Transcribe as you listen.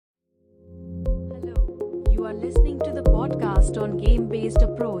are listening to the podcast on game-based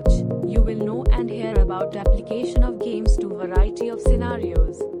approach. You will know and hear about application of games to variety of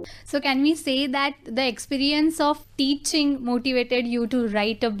scenarios. So can we say that the experience of teaching motivated you to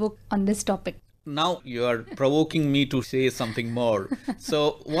write a book on this topic? Now you are provoking me to say something more.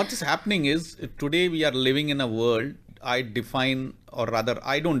 So what is happening is today we are living in a world I define, or rather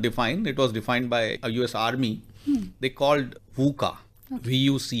I don't define, it was defined by a US Army. They called VUCA,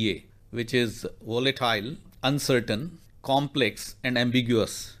 VUCA, which is volatile, uncertain, complex and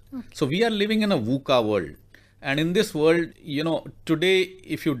ambiguous. So we are living in a VUCA world. And in this world, today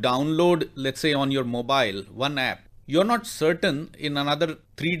if you download, let's say on your mobile, one app, you're not certain in another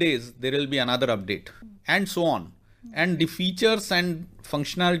 3 days there will be another update and so on. And the features and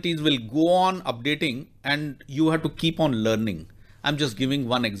functionalities will go on updating and you have to keep on learning. I'm just giving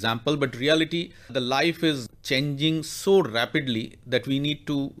one example, but reality, the life is changing so rapidly that we need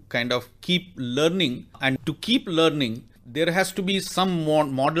to kind of keep learning. And to keep learning, there has to be some more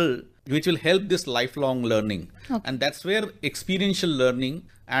model which will help this lifelong learning. Okay. And that's where experiential learning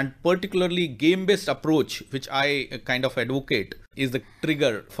and particularly game-based approach, which I kind of advocate, is the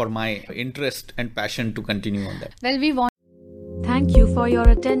trigger for my interest and passion to continue on that. Well, we want. Thank you for your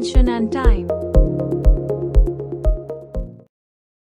attention and time.